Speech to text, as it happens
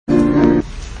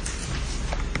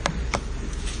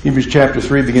Hebrews chapter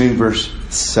 3, beginning verse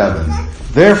 7.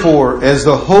 Therefore, as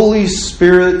the Holy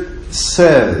Spirit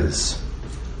says,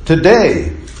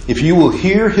 today, if you will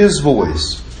hear His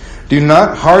voice, do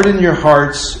not harden your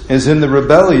hearts as in the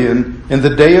rebellion in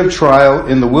the day of trial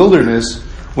in the wilderness,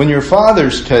 when your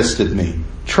fathers tested me,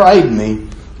 tried me,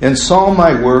 and saw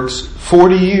my works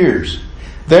 40 years.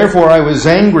 Therefore I was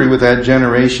angry with that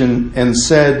generation and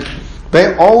said,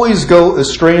 they always go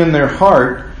astray in their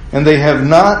heart, and they have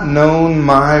not known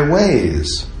my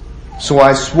ways. So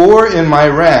I swore in my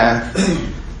wrath,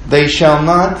 they shall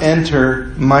not enter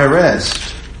my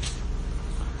rest.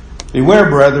 Beware,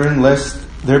 brethren, lest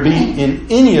there be in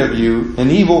any of you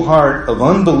an evil heart of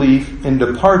unbelief in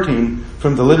departing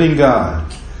from the living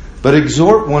God. But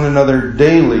exhort one another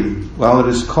daily while it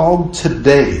is called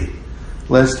today,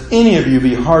 lest any of you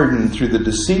be hardened through the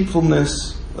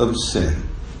deceitfulness of sin.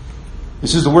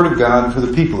 This is the word of God for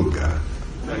the people of God.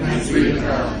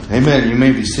 Amen. You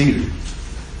may be seated.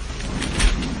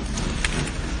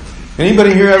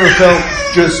 Anybody here ever felt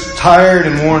just tired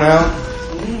and worn out?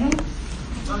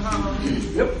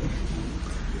 Yep.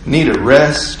 Need a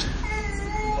rest?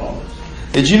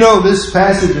 Did you know this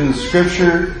passage in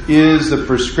Scripture is the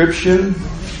prescription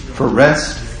for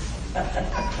rest?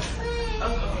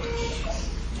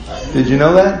 Did you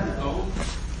know that?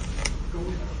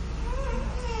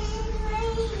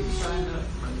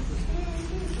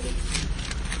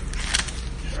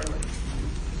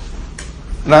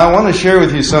 Now I want to share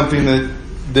with you something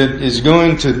that is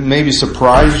going to maybe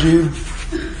surprise you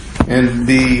and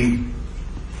be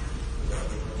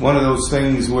one of those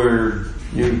things where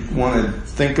you want to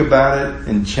think about it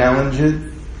and challenge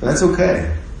it. That's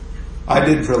okay. I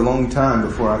did for a long time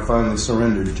before I finally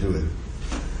surrendered to it.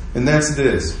 And that's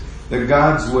this, that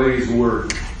God's ways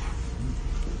work.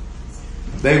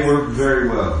 They work very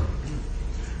well.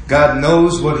 God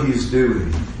knows what He's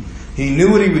doing. He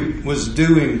knew what He was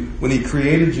doing when He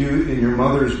created you in your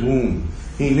mother's womb.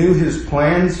 He knew His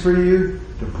plans for you,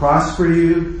 to prosper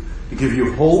you, to give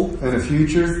you hope and a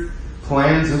future.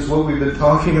 Plans is what we've been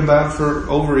talking about for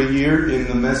over a year in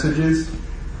the messages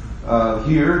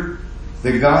here.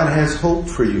 That God has hope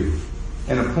for you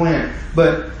and a plan.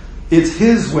 But it's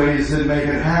His ways that make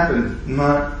it happen,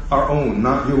 not our own,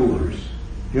 not yours.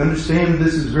 You understand?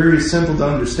 This is very simple to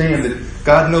understand, that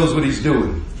God knows what He's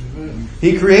doing.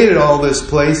 He created all this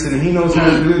place and He knows how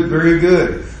to do it very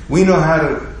good. We know how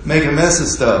to make a mess of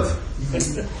stuff.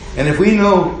 And if we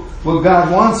know what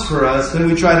God wants for us, then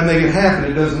we try to make it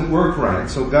happen. It doesn't work right.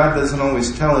 So God doesn't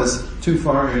always tell us too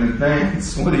far in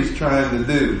advance what He's trying to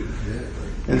do.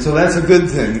 And so that's a good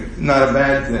thing, not a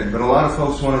bad thing. But a lot of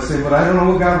folks want to say, but I don't know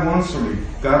what God wants from me.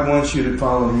 God wants you to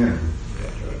follow Him.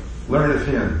 Learn of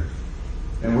Him.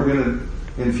 And we're going to,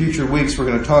 in future weeks, we're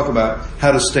going to talk about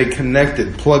how to stay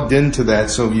connected, plugged into that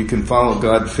so you can follow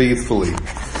God faithfully.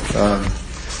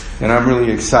 And I'm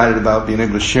really excited about being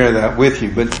able to share that with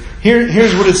you. But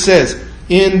here's what it says.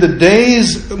 In the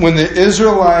days when the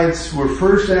Israelites were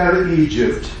first out of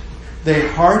Egypt, they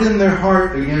hardened their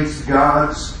heart against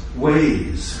God's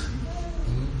ways.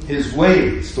 His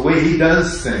ways, the way He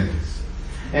does things.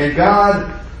 And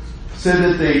God said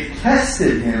that they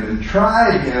tested Him and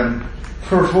tried Him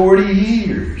for 40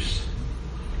 years.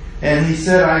 And He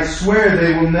said, I swear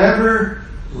they will never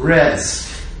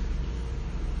rest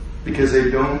because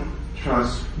they don't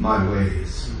trust my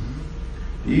ways.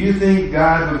 Do you think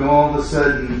God would all of a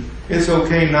sudden, it's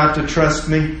okay not to trust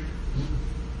me?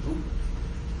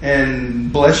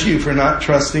 And bless you for not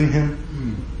trusting Him?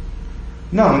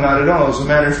 No, not at all. As a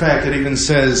matter of fact, it even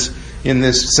says in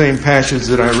this same passage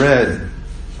that I read,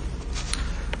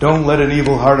 don't let an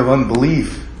evil heart of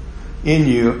unbelief in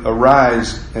you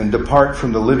arise and depart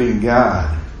from the living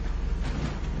God.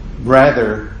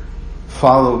 Rather,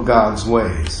 follow God's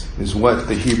ways, is what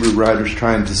the Hebrew writer's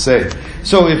trying to say.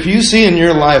 So if you see in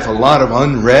your life a lot of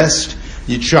unrest,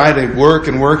 you try to work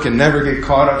and never get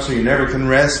caught up so you never can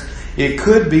rest, it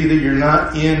could be that you're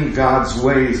not in God's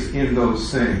ways in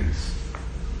those things.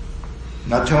 I'm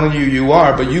not telling you you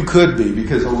are, but you could be,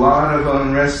 because a lot of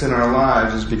unrest in our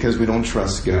lives is because we don't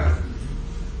trust God.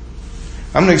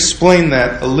 I'm going to explain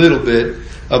that a little bit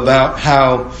about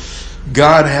how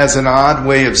God has an odd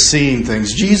way of seeing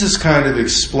things. Jesus kind of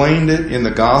explained it in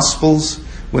the Gospels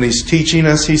when He's teaching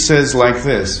us. He says like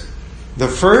this, the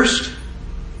first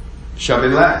shall be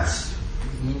last,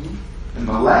 and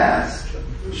the last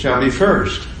shall be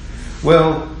first.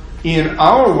 Well, in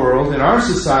our world, in our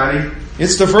society,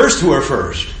 it's the first who are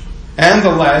first, and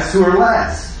the last who are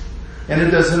last. And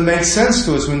it doesn't make sense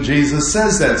to us when Jesus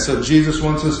says that. So Jesus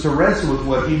wants us to wrestle with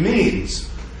what He means,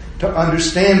 to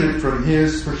understand it from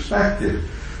His perspective.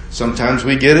 Sometimes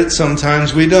we get it,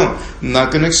 sometimes we don't. I'm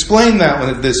not going to explain that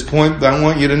one at this point, but I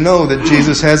want you to know that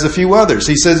Jesus has a few others.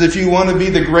 He says if you want to be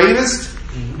the greatest,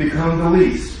 become the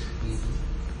least.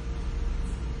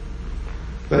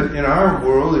 But in our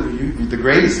world, the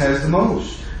greatest has the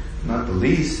most, not the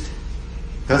least.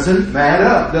 Doesn't add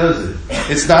up, does it?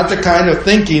 It's not the kind of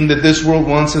thinking that this world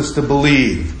wants us to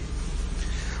believe.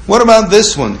 What about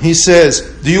this one? He says,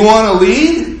 do you want to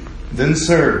lead? Then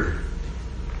serve.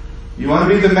 You want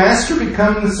to be the master?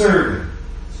 Become the servant.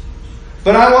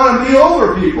 But I want to be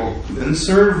over people. Then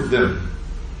serve them.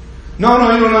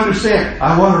 No, you don't understand.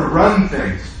 I want to run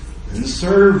things. Then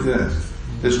serve them.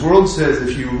 This world says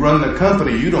if you run the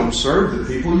company, you don't serve the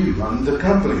people, you run the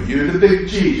company. You're the big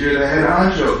cheese, you're the head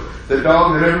honcho, the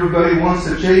dog that everybody wants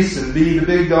to chase and be the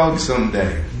big dog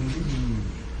someday.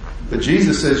 But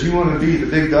Jesus says you want to be the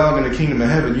big dog in the kingdom of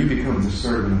heaven, you become the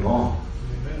servant of all.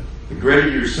 Amen. The greater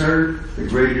you serve, the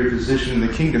greater your position in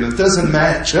the kingdom. It doesn't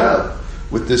match up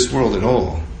with this world at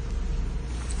all.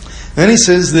 Then he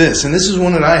says this, and this is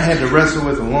one that I had to wrestle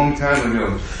with a long time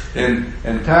ago. And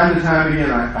time to time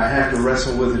again, I have to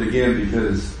wrestle with it again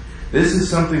because this is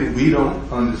something we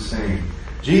don't understand.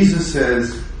 Jesus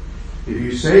says, if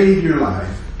you save your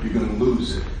life, you're going to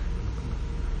lose it.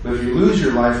 But if you lose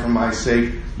your life for my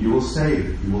sake, you will save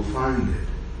it. You will find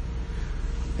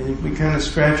it. And we kind of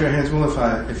scratch our heads, well,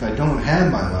 if I don't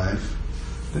have my life,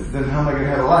 then how am I going to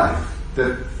have a life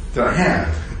that I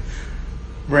have?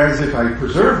 Whereas if I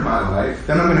preserve my life,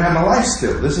 then I'm going to have my life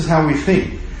still. This is how we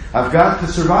think. I've got to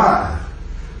survive.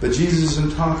 But Jesus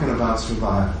isn't talking about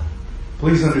survival.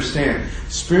 Please understand,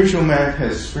 spiritual math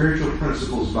has spiritual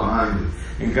principles behind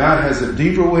it. And God has a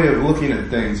deeper way of looking at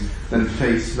things than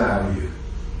face value.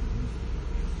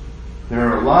 There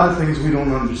are a lot of things we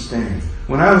don't understand.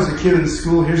 When I was a kid in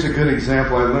school, here's a good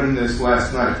example. I learned this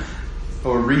last night,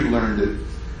 or relearned it.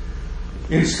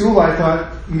 In school, I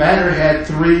thought matter had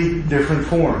 3 different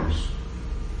forms.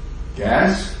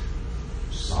 Gas,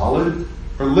 solid,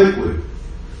 or liquid.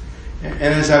 And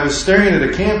as I was staring at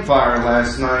a campfire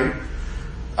last night,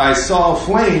 I saw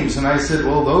flames and I said,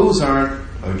 well, those aren't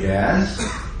a gas.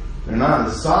 They're not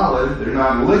a solid. They're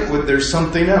not a liquid. There's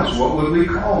something else. What would we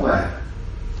call that?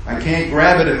 I can't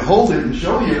grab it and hold it and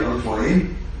show you a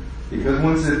flame because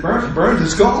once it burns,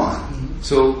 it's gone.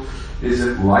 So is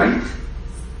it light?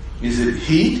 Is it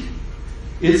heat?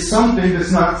 It's something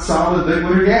that's not solid,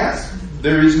 liquid, or gas.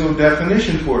 There is no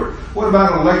definition for it. What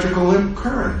about electrical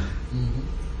current?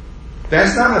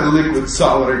 That's not a liquid,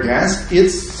 solid, or gas.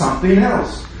 It's something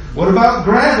else. What about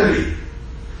gravity?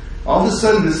 All of a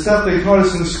sudden, the stuff they taught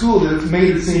us in school that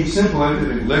made it seem simple, like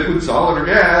liquid, solid, or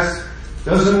gas,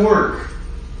 doesn't work.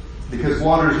 Because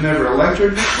water is never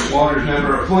electric, water is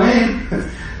never a flame,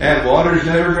 and water is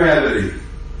never gravity.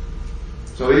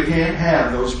 So it can't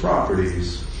have those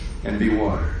properties and be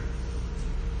water.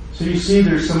 So you see,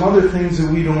 there's some other things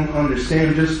that we don't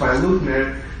understand just by looking at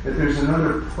it, that there's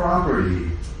another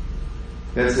property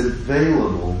that's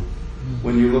available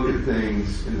when you look at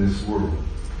things in this world.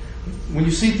 When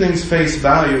you see things face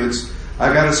value, it's,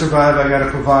 I got to survive, I got to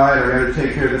provide, I got to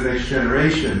take care of the next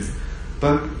generation.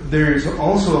 But there's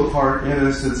also a part in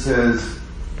us that says,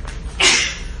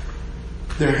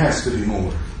 there has to be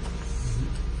more.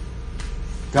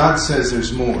 God says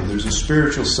there's more. There's a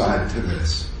spiritual side to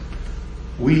this.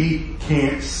 We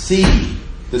can't see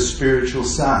the spiritual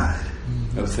side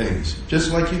of things.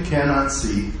 Just like you cannot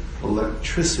see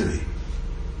electricity.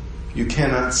 You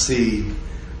cannot see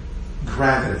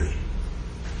gravity.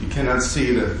 You cannot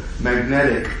see the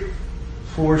magnetic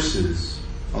forces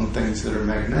on things that are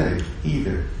magnetic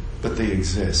either. But they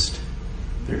exist.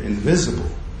 They're invisible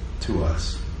to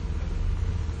us.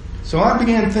 So I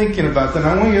began thinking about that.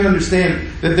 I want you to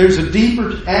understand that there's a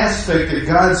deeper aspect that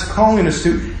God's calling us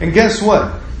to. And guess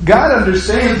what? God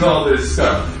understands all this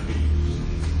stuff.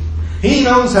 He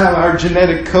knows how our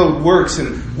genetic code works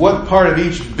and what part of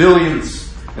each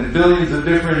billions and billions of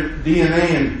different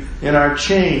DNA in our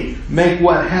chain make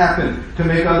what happen to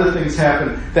make other things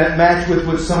happen that match with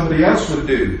what somebody else would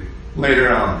do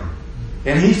later on.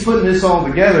 And He's putting this all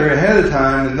together ahead of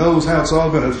time and knows how it's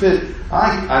all going to fit.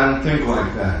 I don't think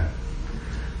like that.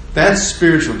 That's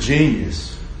spiritual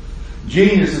genius.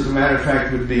 Genius, as a matter of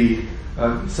fact, would be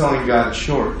selling God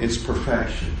short. It's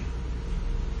perfection.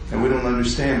 And we don't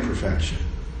understand perfection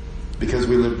because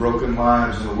we live broken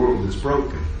lives in a world that's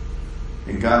broken.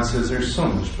 And God says there's so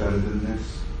much better than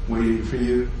this waiting for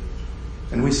you.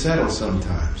 And we settle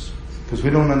sometimes because we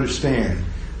don't understand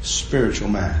spiritual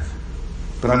math.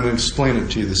 But I'm going to explain it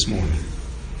to you this morning.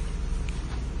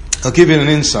 I'll give you an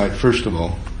insight, first of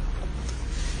all.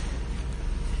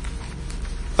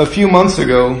 A few months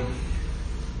ago,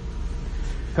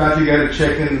 Kathy got a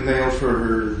check in the mail for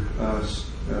her,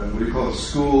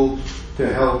 school,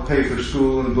 to help pay for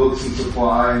school and books and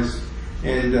supplies.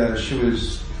 And she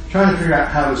was trying to figure out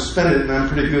how to spend it, and I'm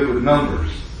pretty good with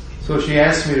numbers. So she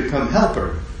asked me to come help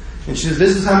her. And she says,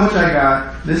 this is how much I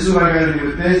got, this is what I got to do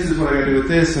with this is what I got to do with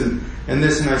this, and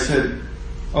this. And I said,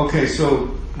 okay, so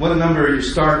what number are you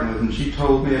starting with? And she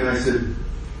told me, and I said,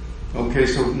 okay,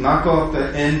 so knock off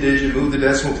the end digit, move the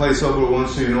decimal place over one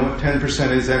so you know what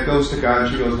 10% is. That goes to God.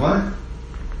 And she goes, what?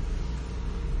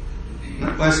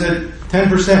 I said,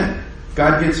 10%.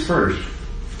 God gets first.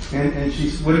 And she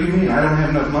said, what do you mean? I don't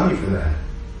have enough money for that.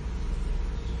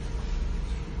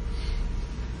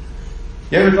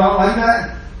 You ever thought like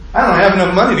that? I don't have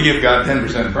enough money to give God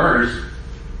 10% first.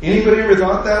 Anybody ever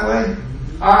thought that way?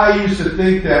 I used to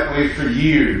think that way for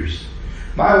years.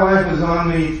 My wife was on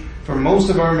me for most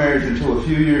of our marriage until a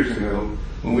few years ago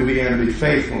when we began to be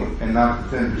faithful and knock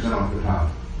the 10% off the top.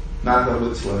 Not the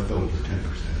what's left over, 10%.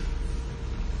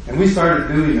 And we started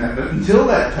doing that, but until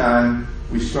that time,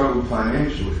 we struggled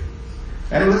financially.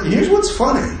 And here's what's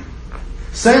funny.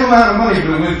 Same amount of money, but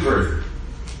it went further.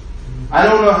 I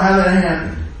don't know how that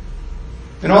happened.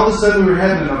 And all of a sudden we were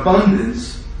having an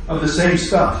abundance of the same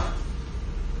stuff.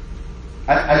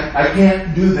 I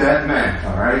can't do that math,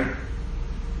 alright?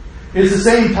 It's the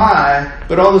same pie,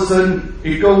 but all of a sudden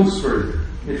it goes further.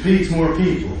 It feeds more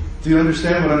people. Do you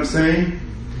understand what I'm saying?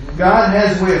 God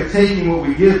has a way of taking what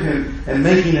we give Him and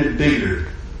making it bigger.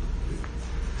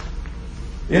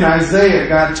 In Isaiah,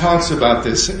 God talks about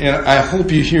this, and I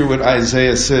hope you hear what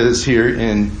Isaiah says here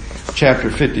in chapter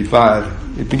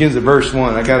 55. It begins at verse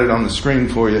 1. I got it on the screen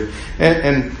for you.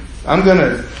 And I'm going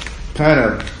to kind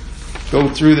of go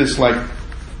through this like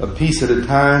a piece at a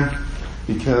time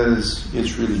because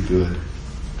it's really good.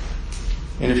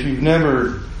 And if you've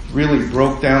never really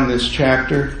broke down this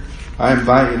chapter, I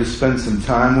invite you to spend some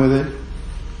time with it.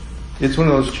 It's one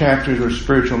of those chapters where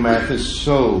spiritual math is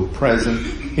so present.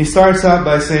 He starts out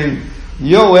by saying,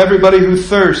 yo, everybody who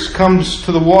thirsts comes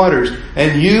to the waters,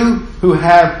 and you who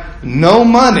have no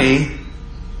money,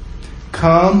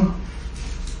 come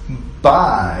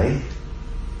buy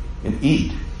and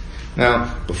eat.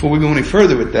 Now, before we go any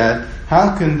further with that,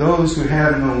 how can those who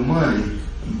have no money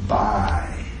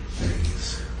buy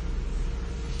things?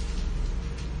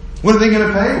 What are they going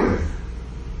to pay with?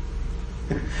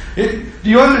 Do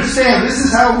you understand? This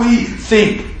is how we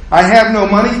think. I have no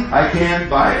money, I can't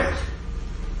buy it.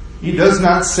 He does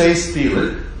not say steal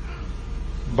it,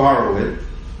 borrow it.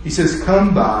 He says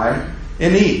come buy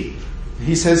and eat.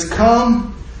 He says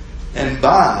come and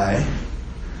buy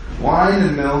wine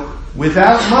and milk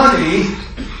without money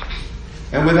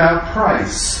and without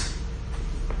price.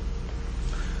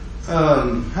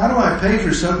 How do I pay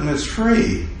for something that's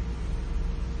free?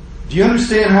 Do you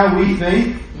understand how we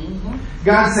think?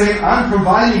 God's saying, I'm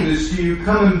providing this to you,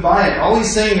 come and buy it. All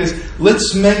He's saying is,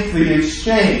 let's make the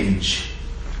exchange.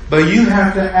 But you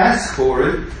have to ask for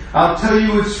it. I'll tell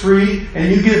you it's free,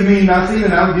 and you give me nothing,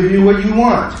 and I'll give you what you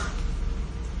want.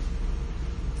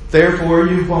 Therefore,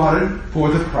 you bought it for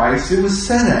the price it was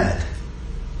set at.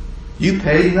 You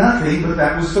paid nothing, but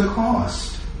that was the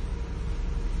cost.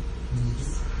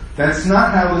 That's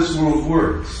not how this world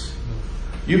works.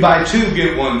 You buy two,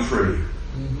 get one free.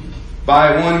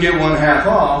 Buy one, get one half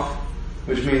off,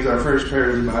 which means our first pair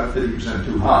is about 50%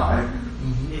 too high.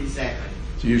 Exactly.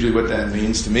 It's usually what that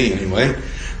means to me anyway.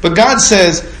 But God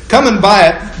says, come and buy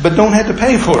it, but don't have to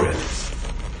pay for it.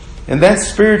 And that's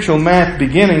spiritual math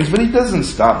beginnings, but He doesn't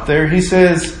stop there. He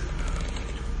says,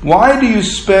 why do you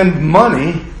spend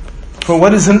money for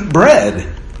what isn't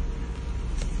bread?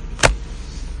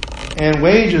 And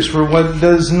wages for what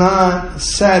does not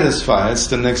satisfy. It's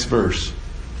the next verse.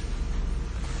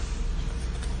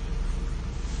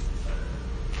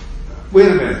 Wait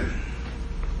a minute.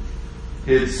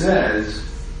 It says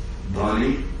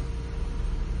money,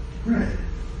 bread.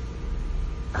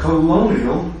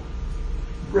 Colonial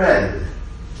bread.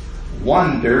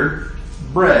 Wonder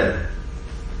bread.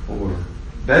 Or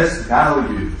best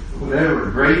value. Whatever,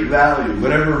 great value.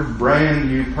 Whatever brand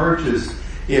you purchase.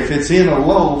 If it's in a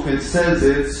loaf, it says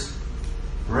it's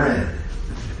bread.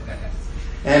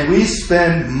 And we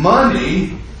spend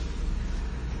money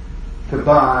to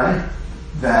buy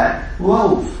that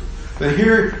loaf. But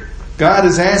here, God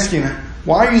is asking,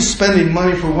 why are you spending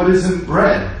money for what isn't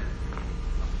bread?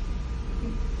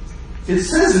 It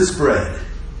says it's bread.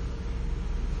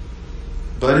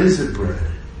 But is it bread?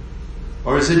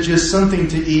 Or is it just something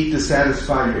to eat to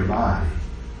satisfy your body?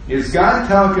 Is God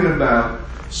talking about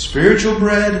spiritual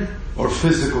bread or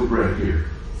physical bread here?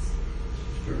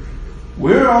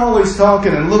 We're always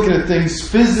talking and looking at things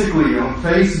physically on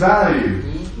face value.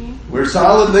 We're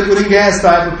solid, liquid, and gas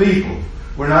type of people.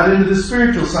 We're not into the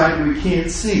spiritual side that we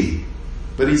can't see.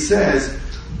 But he says,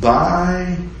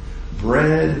 buy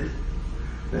bread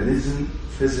that isn't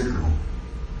physical.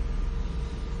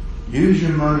 Use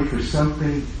your money for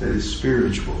something that is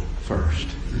spiritual first.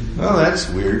 Well, that's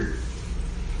weird.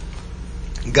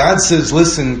 God says,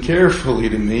 listen carefully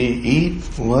to me. Eat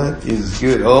what is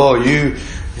good. Oh, you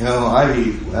know, I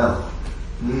eat well.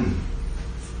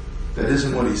 That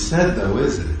isn't what he said, though,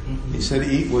 is it? He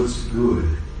said, eat what's good.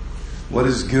 What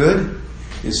is good?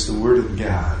 It's the Word of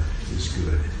God is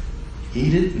good.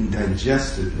 Eat it and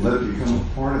digest it and let it become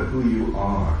a part of who you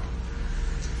are.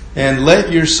 And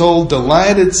let your soul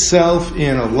delight itself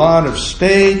in a lot of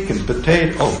steak and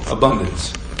potato. Oh,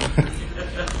 abundance.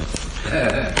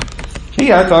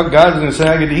 Gee, I thought God was going to say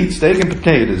I could eat steak and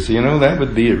potatoes. You know, that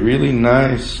would be a really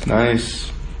nice, that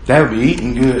would be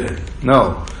eating good.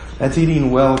 No, that's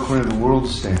eating well according to the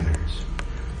world's standards.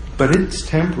 But it's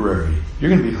temporary. You're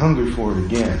going to be hungry for it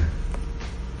again.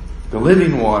 The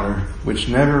living water, which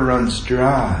never runs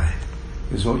dry,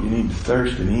 is what you need to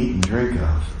thirst and eat and drink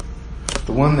of.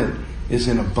 The one that is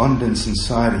in abundance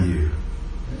inside of you.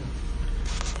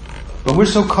 But we're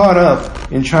so caught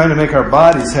up in trying to make our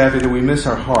bodies happy that we miss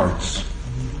our hearts.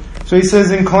 So he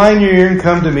says, incline your ear and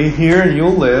come to me, hear and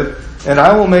you'll live, and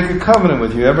I will make a covenant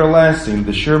with you, everlasting,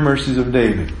 the sure mercies of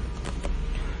David.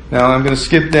 Now I'm going to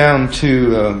skip down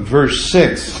to verse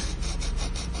 6,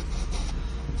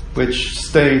 which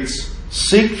states,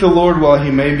 seek the Lord while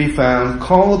he may be found,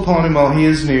 call upon him while he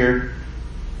is near,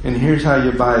 and here's how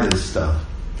you buy this stuff.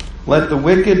 Let the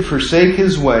wicked forsake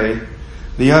his way,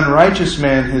 the unrighteous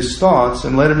man his thoughts,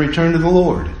 and let him return to the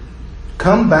Lord.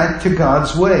 Come back to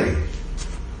God's way.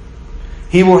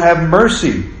 He will have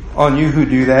mercy on you who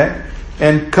do that,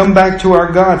 and come back to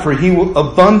our God, for he will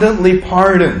abundantly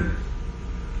pardon.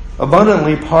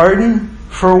 Abundantly pardon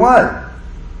for what?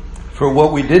 For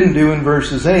what we didn't do in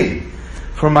verses 8.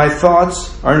 For my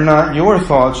thoughts are not your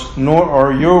thoughts, nor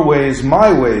are your ways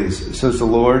my ways, says the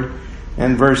Lord.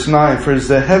 And verse 9, for as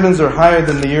the heavens are higher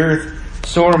than the earth,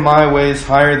 so are my ways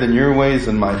higher than your ways,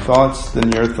 and my thoughts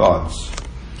than your thoughts.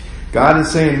 God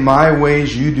is saying, my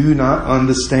ways you do not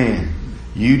understand.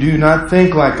 You do not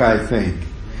think like I think.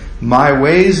 My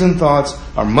ways and thoughts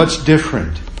are much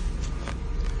different.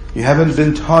 You haven't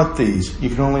been taught these. You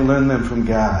can only learn them from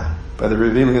God by the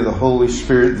revealing of the Holy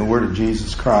Spirit and the Word of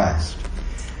Jesus Christ.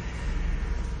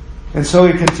 And so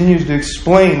he continues to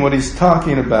explain what he's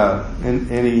talking about. And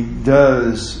he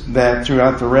does that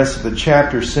throughout the rest of the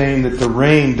chapter, saying that the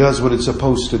rain does what it's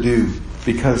supposed to do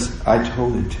because I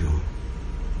told it to.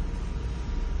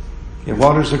 It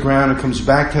waters the ground, it comes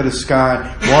back to the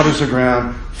sky, waters the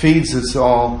ground, feeds us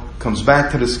all, comes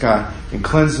back to the sky, and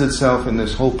cleanses itself in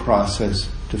this whole process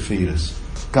to feed us.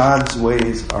 God's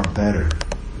ways are better.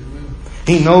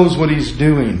 He knows what he's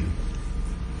doing.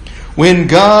 When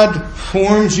God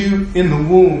formed you in the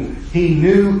womb, he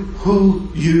knew who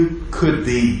you could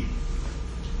be.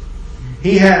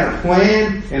 He had a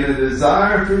plan and a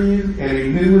desire for you, and he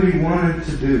knew what he wanted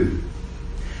to do.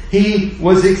 He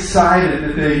was excited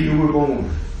the day you were born.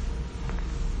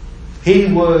 He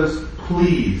was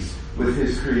pleased with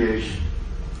his creation.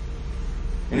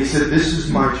 And he said, this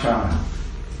is my child.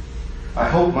 I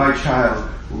hope my child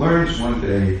learns one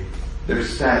day their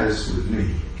status with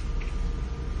me.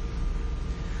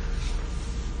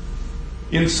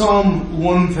 In Psalm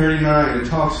 139, it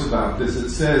talks about this.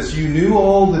 It says, you knew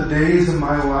all the days of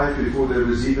my life before there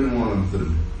was even one of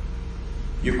them.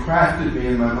 You crafted me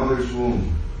in my mother's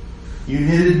womb. You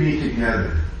knitted me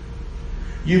together.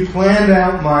 You planned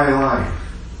out my life.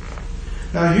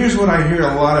 Now here's what I hear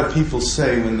a lot of people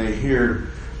say when they hear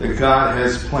that God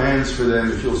has plans for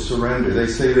them if you'll surrender. They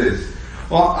say this,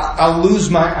 well, I'll lose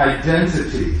my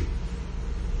identity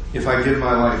if I give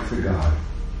my life to God.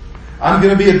 I'm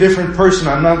going to be a different person.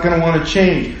 I'm not going to want to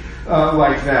change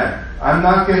like that. I'm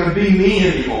not going to be me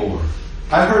anymore.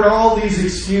 I've heard all these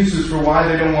excuses for why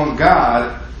they don't want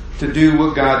God to do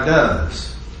what God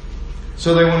does.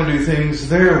 So they want to do things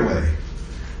their way.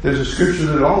 There's a scripture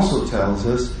that also tells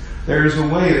us there is a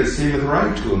way that seemeth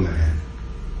right to a man,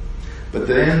 but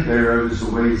the end thereof is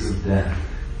the ways of death.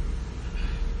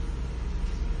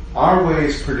 Our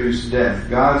ways produce death.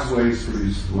 God's ways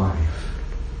produce life.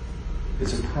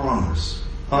 It's a promise,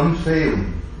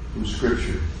 unfailing from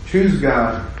Scripture. Choose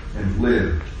God and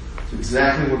live. It's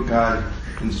exactly what God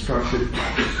instructed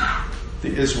the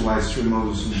Israelites through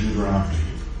Moses and Deuteronomy.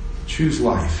 Choose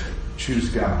life. Choose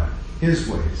God. His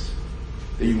ways.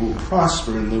 That you will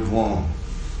prosper and live long.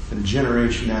 And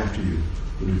generation after you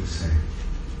will do the same.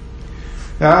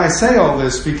 Now I say all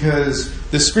this because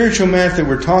the spiritual math that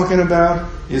we're talking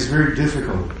about is very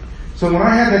difficult. So when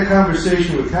I had that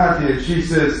conversation with Katya, she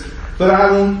says, but I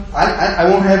won't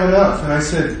have enough. And I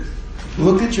said,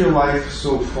 look at your life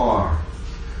so far.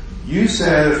 You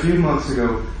said a few months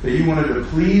ago that you wanted to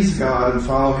please God and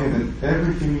follow Him in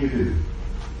everything you do.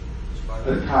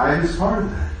 The tithe is part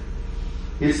of that.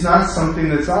 It's not something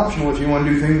that's optional if you want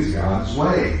to do things God's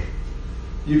way.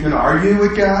 You can argue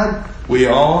with God. We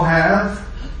all have.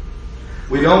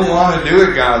 We don't want to do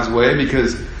it God's way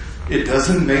because it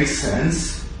doesn't make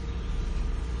sense.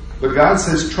 But God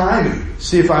says, try me.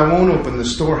 See if I won't open the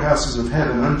storehouses of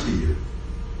heaven unto you.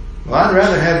 Well, I'd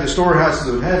rather have the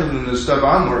storehouses of heaven than the stuff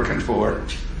I'm working for.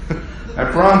 I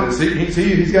promise.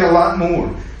 He's got a lot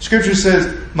more. Scripture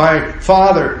says, my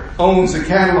Father owns the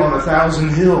cattle on 1,000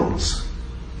 hills.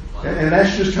 And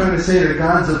that's just trying to say that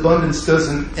God's abundance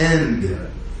doesn't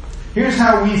end. Here's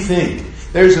how we think.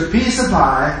 There's a piece of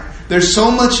pie. There's so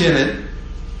much in it.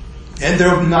 And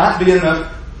there will not be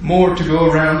enough more to go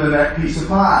around in that piece of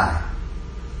pie.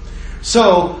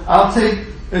 So I'll take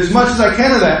as much as I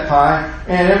can of that pie,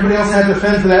 and everybody else has to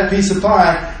fend for that piece of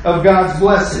pie of God's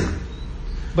blessing.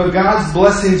 But God's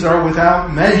blessings are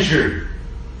without measure.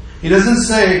 He doesn't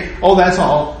say, oh, that's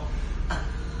all.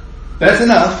 That's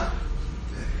enough.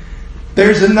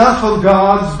 There's enough of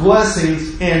God's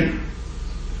blessings in,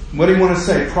 what do you want to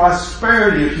say,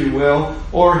 prosperity, if you will,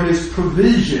 or His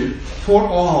provision for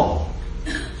all.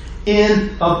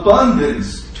 In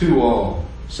abundance to all,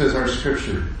 says our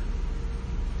Scripture.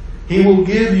 He will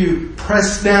give you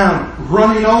pressed down,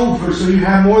 running over, so you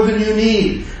have more than you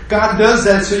need. God does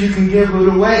that so you can give it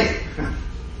away.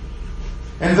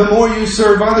 And the more you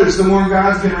serve others, the more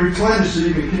God's going to replenish so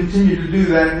you can continue to do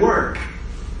that work.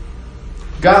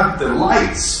 God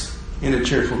delights in a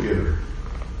cheerful giver.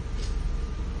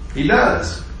 He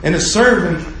does. And a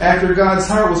servant after God's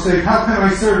heart will say, how can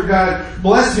I serve God?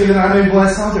 Bless me that I may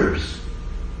bless others.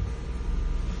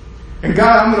 And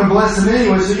God, I'm going to bless them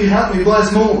anyway, so you help me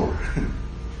bless more.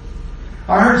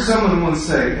 I heard someone once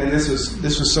say, and this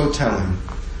was so telling.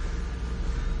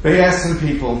 They asked some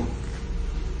people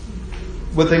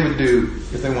what they would do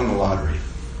if they won the lottery.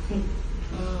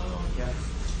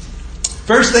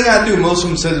 First thing I'd do, most of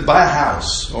them said, buy a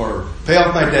house, or pay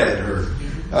off my debt, or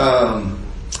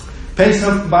pay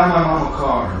something, buy my mom a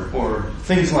car, or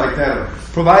things like that, or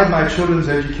provide my children's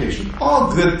education.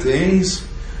 All good things,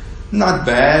 not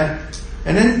bad.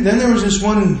 And then there was this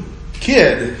one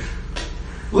kid,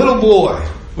 little boy,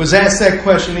 was asked that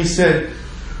question. He said,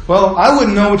 well, I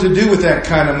wouldn't know what to do with that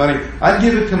kind of money. I'd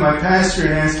give it to my pastor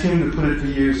and ask him to put it to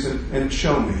use and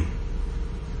show me.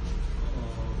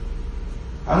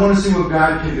 I want to see what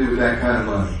God can do with that kind of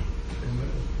money.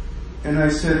 And I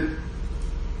said,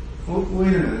 well,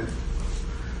 wait a minute.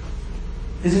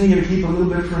 Isn't he going to keep a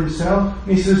little bit for himself?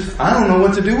 And he says, I don't know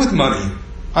what to do with money.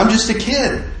 I'm just a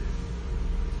kid.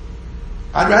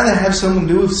 I'd rather have someone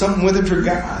do something with it for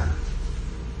God.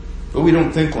 But we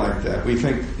don't think like that. We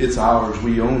think it's ours,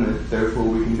 we own it, therefore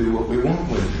we can do what we want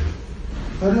with it.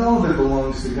 But all of it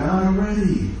belongs to God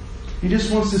already. He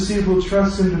just wants to see if we'll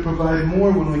trust Him to provide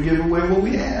more when we give away what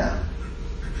we have.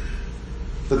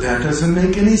 But that doesn't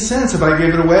make any sense. If I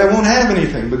give it away, I won't have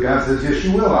anything. But God says, yes,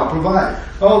 you will. I'll provide.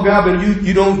 Oh, God, but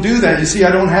you don't do that. You see,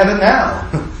 I don't have it now.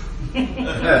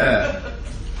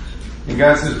 And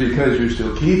God says, because you're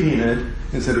still keeping it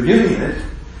instead of giving it.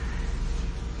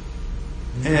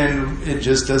 And it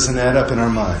just doesn't add up in our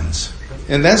minds.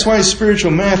 And that's why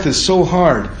spiritual math is so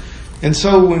hard. And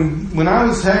so when I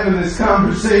was having this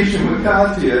conversation with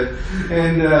Katya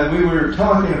and we were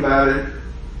talking about it,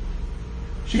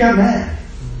 she got mad.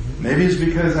 Maybe it's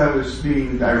because I was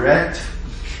being direct,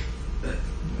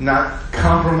 not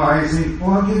compromising.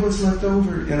 Well, I'll give what's left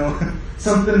over,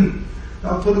 something,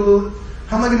 I'll put a little,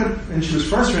 how am I going to, and she was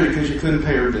frustrated because she couldn't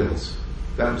pay her bills.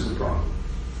 That was the problem.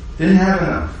 Didn't have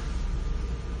enough.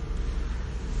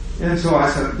 And so I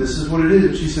said, this is what it is.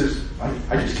 And she says,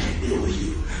 I just can't deal with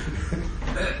you.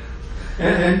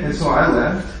 and so I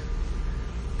left.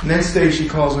 Next day she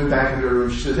calls me back into her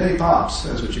room. She says, hey, Pops.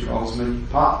 That's what she calls me.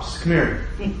 Pops, come here.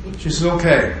 She says,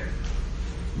 okay.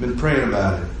 I've been praying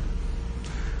about it.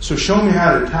 So show me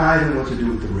how to tithe and what to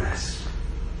do with the rest.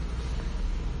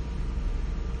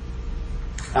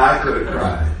 I could have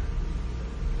cried.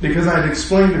 Because I'd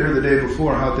explained to her the day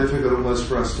before how difficult it was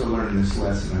for us to learn this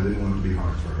lesson. I didn't want it to be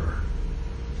hard for her.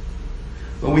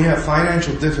 But we have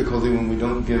financial difficulty when we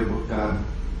don't give what God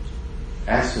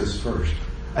asks us first.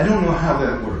 I don't know how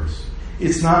that works.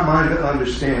 It's not mine to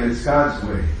understand. It's God's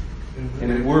way.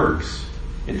 And it works.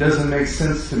 It doesn't make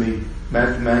sense to me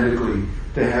mathematically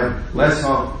to have less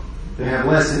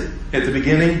at the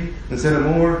beginning instead of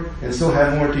more, and still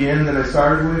have more at the end than I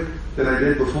started with. than I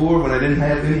did before when I didn't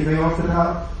have anything off the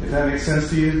top, if that makes sense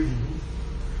to you.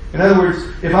 In other words,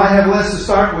 if I have less to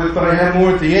start with, but I have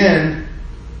more at the end,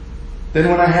 then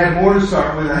when I had more to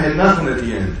start with, I had nothing at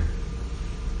the end.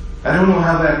 I don't know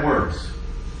how that works.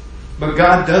 But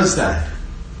God does that.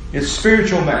 It's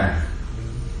spiritual math.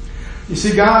 You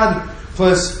see, God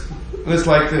plus, it's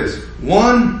like this.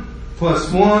 1 plus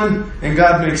 1, and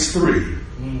God makes 3.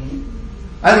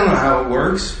 I don't know how it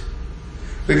works.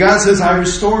 But God says, I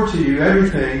restore to you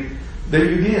everything that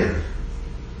you give.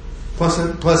 Plus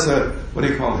a, what do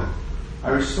you call it? I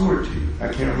restore it to you.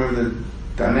 I can't remember the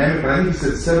dynamic, but I think he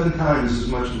said 7 times as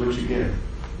much as what you give.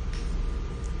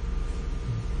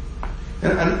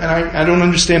 And I don't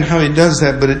understand how he does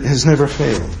that, but it has never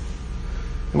failed.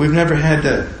 We've never had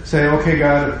to say, okay,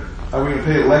 God, are we going to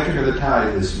pay electric or the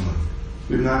tithe this month?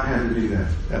 We've not had to do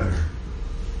that, ever.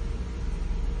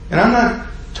 And I'm not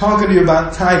talking to you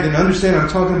about tithing. Understand, I'm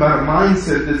talking about a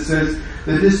mindset that says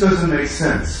that this doesn't make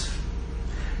sense.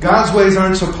 God's ways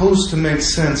aren't supposed to make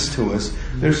sense to us.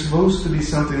 They're supposed to be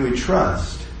something we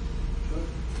trust.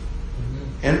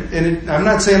 And I'm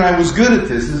not saying I was good at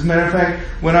this. As a matter of fact,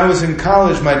 when I was in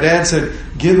college, my dad said,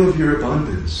 give of your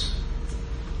abundance.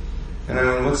 And I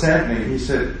went, what's that mean? He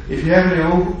said, if you have any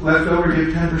left over,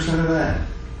 give 10% of that.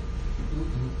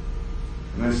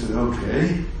 And I said, okay.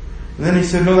 And then he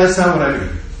said, no, that's not what I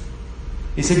mean.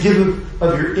 He said, give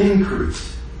of your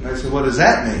increase. And I said, what does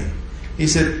that mean? He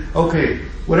said, okay,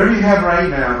 whatever you have right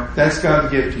now, that's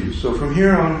God's gift to you. So from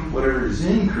here on, whatever is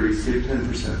increased, give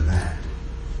 10% of that.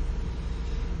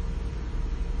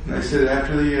 And I said,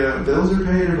 after the bills are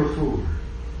paid or before?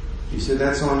 He said,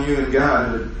 that's on you and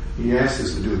God, but he asked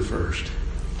us to do it first.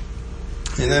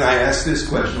 And then I asked this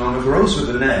question, on the gross or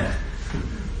the net?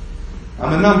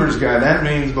 I'm a numbers guy. That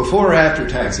means before or after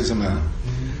taxes amount.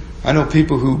 I know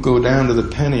people who go down to the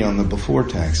penny on the before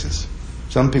taxes.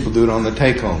 Some people do it on the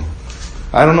take home.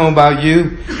 I don't know about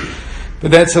you,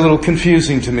 but that's a little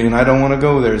confusing to me, and I don't want to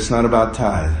go there. It's not about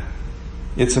tithe.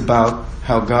 It's about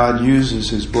how God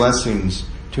uses His blessings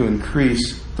to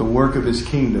increase the work of His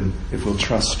kingdom if we'll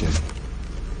trust Him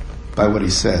by what He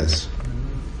says.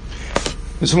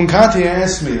 And so when Katya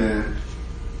asked me that,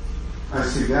 I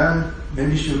said, God,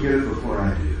 maybe she'll get it before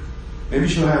I do. Maybe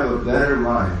she'll have a better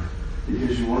life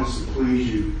because she wants to please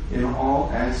you in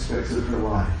all aspects of her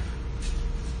life.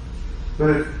 But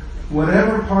if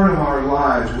whatever part of our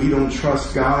lives we don't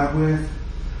trust God with,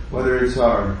 whether it's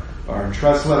our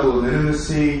trust level of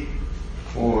intimacy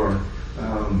or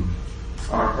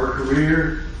our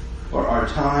career or our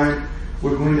time,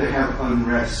 we're going to have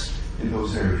unrest in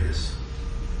those areas.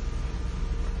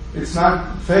 It's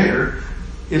not fair.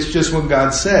 It's just what God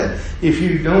said. If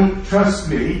you don't trust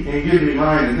me and give me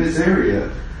mine in this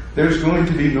area, there's going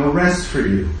to be no rest for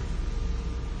you.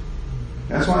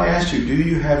 That's why I asked you, do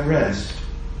you have rest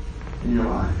in your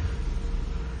life?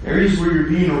 Areas where you're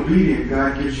being obedient,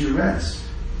 God gives you rest.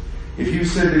 If you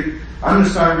said that I'm going to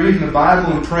start reading the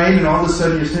Bible and praying, and all of a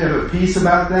sudden you have a peace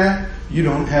about that, you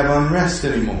don't have unrest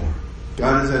anymore.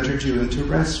 God has entered you into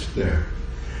rest there.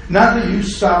 Not that you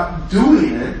stop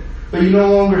doing it, but you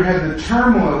no longer have the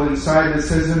turmoil inside that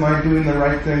says, am I doing the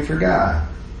right thing for God?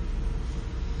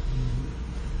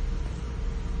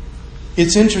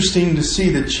 It's interesting to see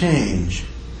the change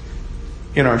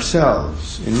in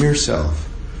ourselves, in yourself,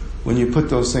 when you put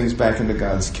those things back into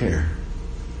God's care.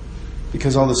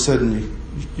 Because all of a sudden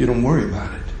you don't worry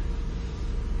about it.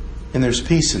 And there's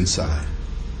peace inside.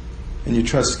 And you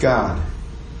trust God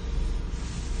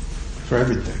for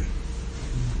everything.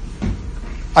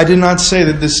 I did not say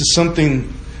that this is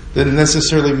something that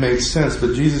necessarily makes sense,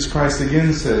 but Jesus Christ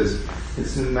again says,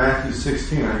 it's in Matthew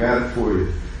 16, I got it for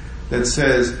you, that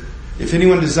says, if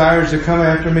anyone desires to come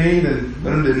after me, then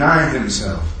let him deny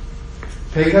himself.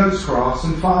 Take up his cross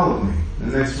and follow me.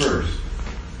 The next verse.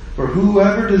 For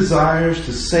whoever desires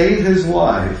to save his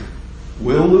life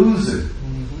will lose it.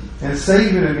 Mm-hmm. And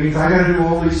saving it means I got to do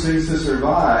all these things to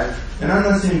survive. And I'm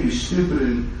not saying be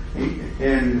stupid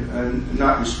and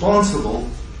not responsible,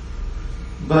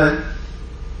 but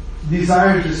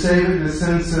desire to save it in the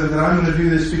sense of that I'm going to do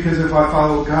this because if I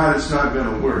follow God, it's not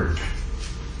going to work.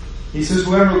 He says,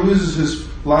 whoever loses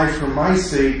his life for my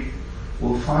sake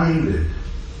will find it.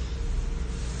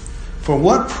 For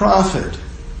what profit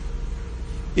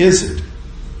is it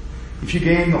if you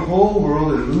gain the whole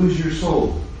world and lose your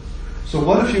soul? So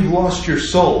what if you've lost your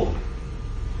soul?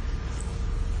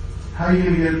 How are you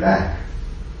going to get it back?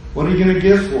 What are you going to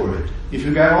give for it? If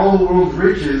you got all the world's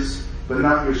riches, but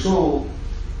not your soul,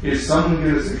 is someone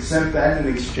going to accept that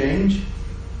in exchange?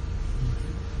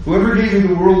 Whoever gave you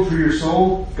the world for your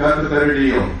soul got the better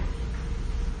deal.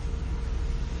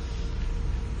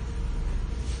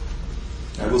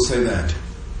 say that.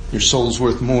 Your soul's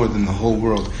worth more than the whole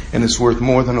world. And it's worth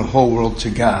more than the whole world to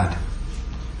God.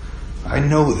 I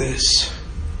know this.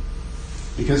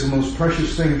 Because the most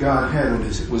precious thing God had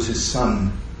was His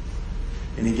Son.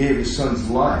 And He gave His Son's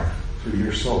life for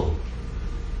your soul.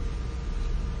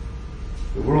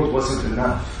 The world wasn't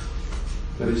enough.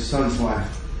 But His Son's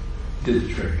life did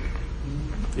the trick.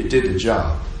 It did the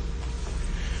job.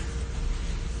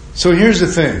 So here's the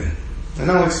thing. And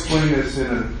I'll explain this in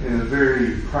a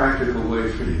very practical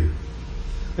way for you.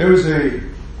 There was a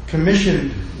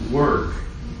commissioned work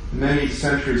many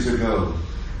centuries ago.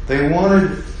 They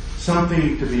wanted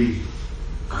something to be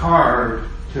carved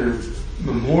to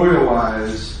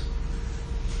memorialize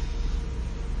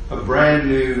a brand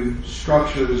new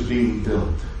structure that was being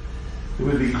built. It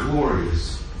would be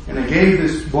glorious. And they gave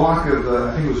this block of,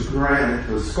 I think it was granite,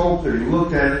 to a sculptor. He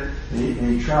looked at it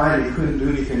and he tried and he couldn't do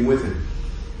anything with it.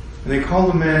 And they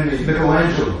called the man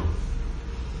Michelangelo.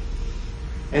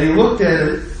 And he looked at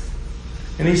it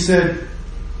and he said,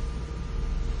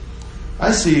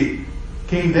 I see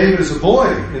King David as a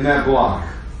boy in that block.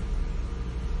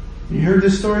 You heard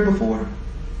this story before?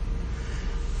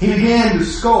 He began to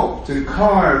sculpt and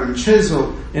carve and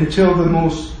chisel until the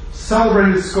most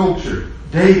celebrated sculpture,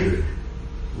 David,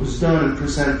 was done and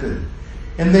presented.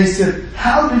 And they said,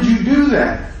 how did you do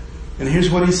that? And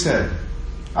here's what he said.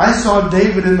 I saw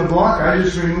David in the block. I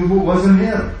just removed what wasn't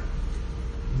him.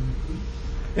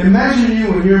 Imagine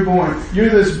you when you're born. You're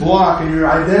this block and your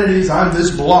identity is, I'm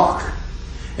this block.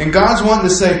 And God's wanting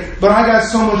to say, but I got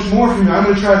so much more from you. I'm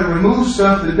going to try to remove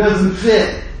stuff that doesn't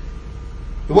fit.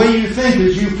 The way you think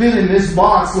is you fit in this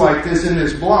box like this in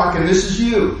this block, and this is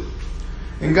you.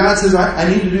 And God says, I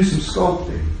need to do some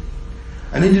sculpting.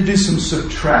 I need to do some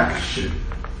subtraction.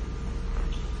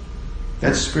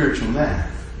 That's spiritual math.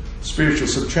 Spiritual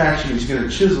subtraction is going to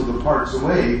chisel the parts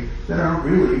away that aren't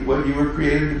really what you were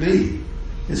created to be.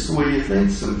 It's the way you think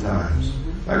sometimes.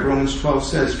 Like Romans 12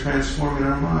 says, transforming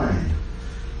our mind.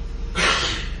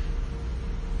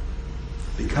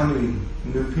 Becoming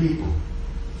new people.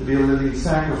 To be a living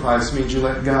sacrifice means you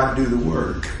let God do the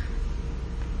work.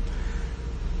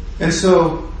 And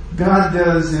so God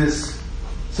does this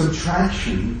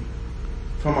subtraction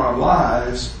from our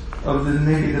lives of the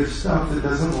negative stuff that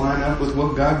doesn't line up with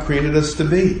what God created us to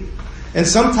be. And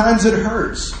sometimes it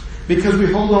hurts because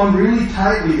we hold on really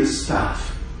tightly to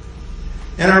stuff.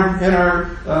 And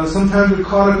sometimes we're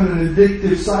caught up in an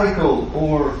addictive cycle,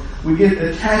 or we get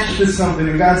attached to something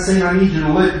and God's saying, I need you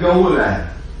to let go of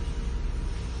that.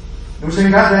 And we're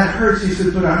saying, God, that hurts. He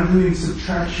said, but I'm doing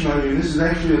subtraction on you. This is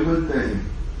actually a good thing.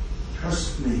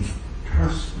 Trust me.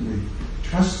 Trust me.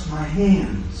 Trust my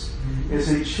hands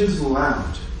as they chisel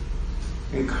out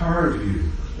and carve you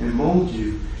and mold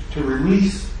you to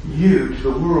release you to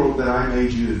the world that I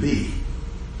made you to be.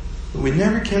 But we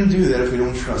never can do that if we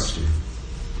don't trust Him.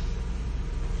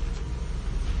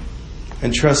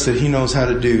 And trust that He knows how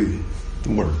to do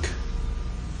the work.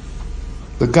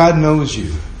 But God knows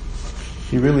you.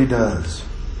 He really does.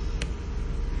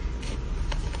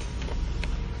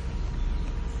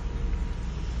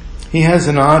 He has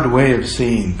an odd way of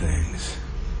seeing things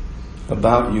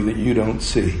about you that you don't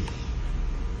see.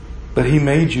 But He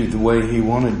made you the way He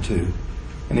wanted to.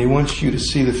 And He wants you to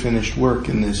see the finished work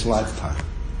in this lifetime.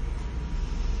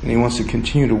 And He wants to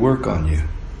continue to work on you.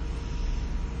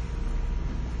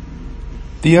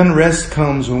 The unrest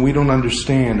comes when we don't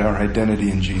understand our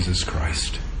identity in Jesus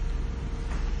Christ.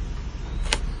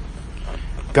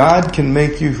 God can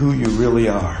make you who you really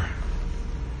are.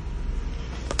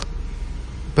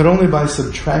 But only by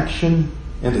subtraction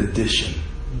and addition.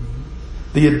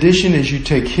 The addition is you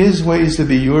take His ways to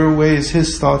be your ways,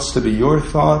 His thoughts to be your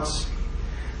thoughts,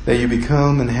 that you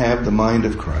become and have the mind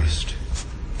of Christ.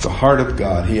 The heart of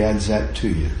God, He adds that to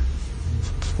you.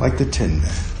 Like the Tin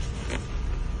Man.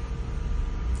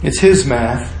 It's His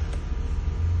math.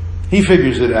 He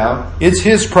figures it out. It's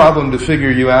His problem to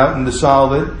figure you out and to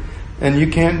solve it. And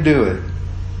you can't do it.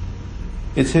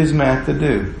 It's His math to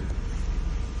do.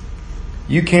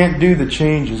 You can't do the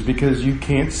changes because you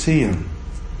can't see them.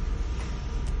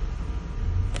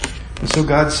 And so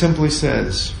God simply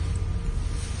says,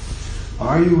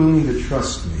 are you willing to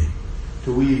trust me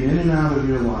to weave in and out of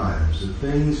your lives the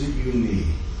things that you need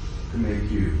to make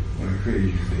you what I created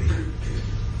you to be?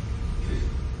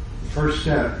 The first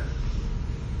step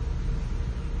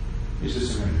is to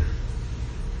surrender.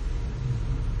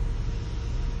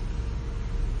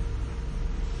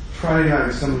 Friday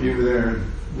night, some of you were there,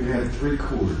 and we had 3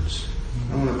 cords.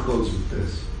 I want to close with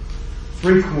this.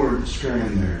 3-cord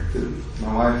strand there that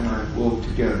my wife and I wove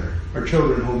together. Our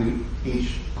children holding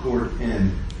each cord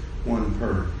end, one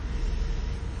per.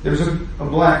 There's a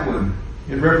black one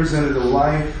It represented a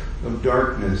life of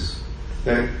darkness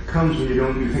that comes when you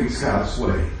don't do things God's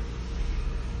way.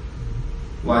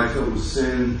 Life filled with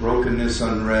sin, brokenness,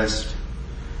 unrest.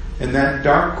 And that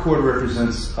dark cord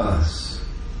represents us,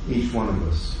 each one of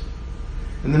us.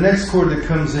 And the next cord that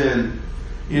comes in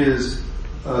is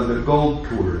the gold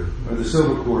cord, or the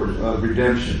silver cord of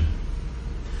redemption.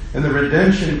 And the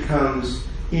redemption comes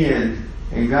in,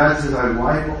 and God says, I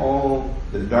wipe all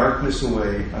the darkness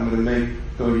away. I'm going to make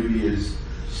you be as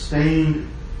stained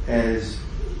as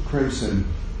crimson.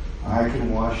 I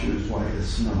can wash you as white as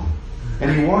snow. And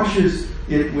He washes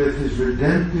it with His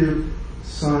redemptive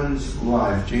Son's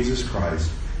life, Jesus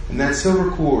Christ. And that silver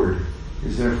cord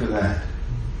is there for that.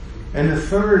 And the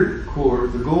third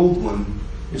cord, the gold one,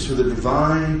 is for the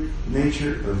divine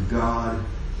nature of God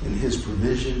and His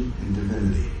provision and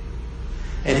divinity.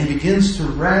 And He begins to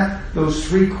wrap those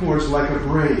three cords like a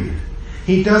braid.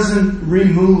 He doesn't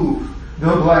remove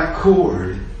the black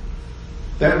cord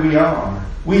that we are.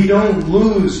 We don't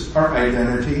lose our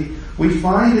identity. We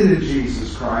find it in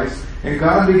Jesus Christ, and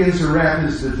God begins to wrap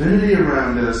His divinity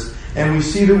around us, and we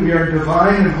see that we are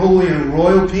divine and holy and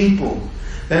royal people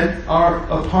that are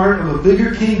a part of a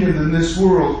bigger kingdom than this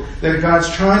world that God's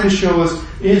trying to show us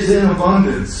is in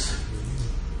abundance.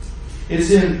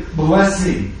 It's in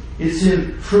blessing. It's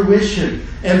in fruition.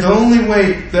 And the only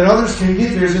way that others can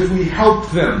get there is if we help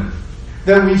them,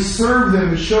 that we serve them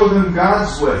and show them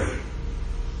God's way.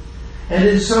 And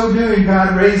in so doing,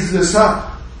 God raises us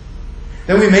up.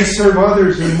 That we may serve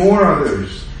others and more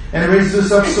others. And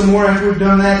raises us up some more after we've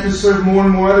done that to serve more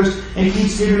and more others. And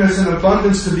keeps giving us an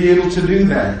abundance to be able to do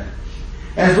that.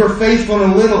 As we're faithful in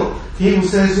a little, He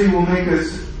says He will make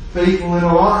us faithful in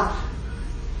a lot.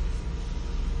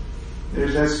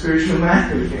 There's that spiritual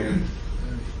math again.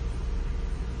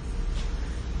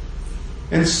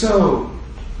 And so,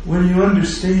 when you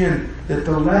understand that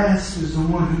the last is the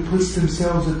one who puts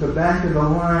themselves at the back of the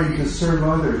line to serve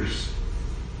others,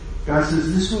 God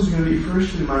says, this one's going to be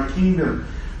first in my kingdom,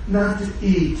 not to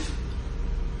eat,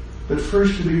 but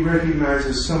first to be recognized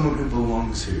as someone who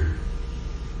belongs here.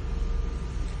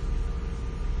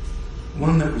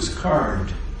 One that was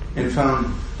carved and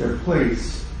found their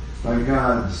place by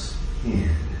God's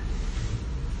hand.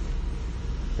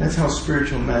 That's how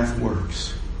spiritual math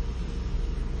works.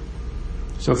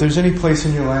 So if there's any place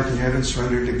in your life you haven't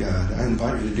surrendered to God, I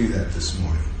invite you to do that this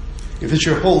morning. If it's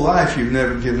your whole life you've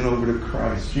never given over to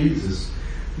Christ Jesus,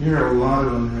 you're a lot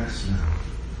of unrest now.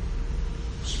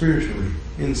 Spiritually,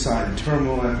 inside,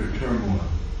 turmoil after turmoil.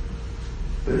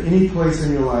 But any place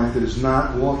in your life that is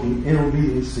not walking in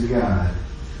obedience to God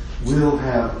will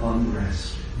have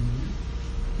unrest.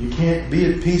 You can't be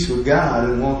at peace with God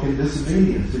and walk in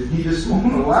disobedience. He just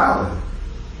won't allow it.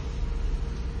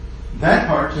 That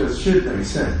part just should make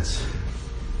sense.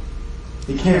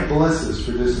 He can't bless us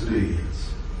for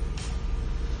disobedience.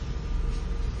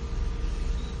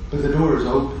 But the door is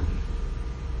open.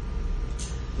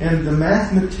 And the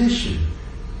mathematician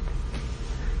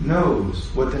knows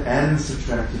what to add and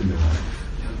subtract in your life.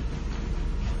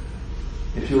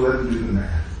 If you'll let him do the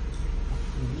math.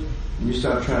 And you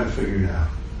stop trying to figure it out.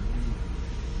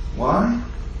 Why?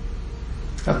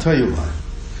 I'll tell you why.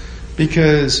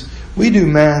 Because we do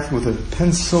math with a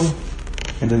pencil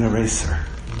and an eraser.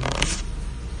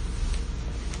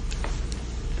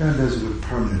 God does it with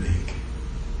permanent ink.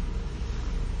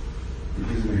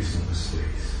 Because He makes no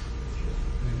mistakes.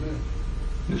 Amen.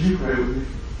 Would you pray with me?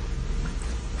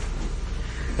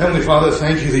 Heavenly Father,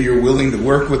 thank you that you're willing to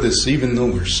work with us even though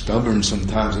we're stubborn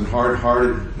sometimes and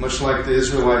hard-hearted, much like the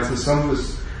Israelites, and some of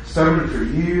us stubborn for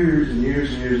years and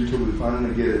years and years until we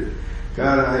finally get it.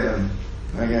 God,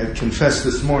 I confessed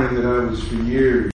this morning that I was for years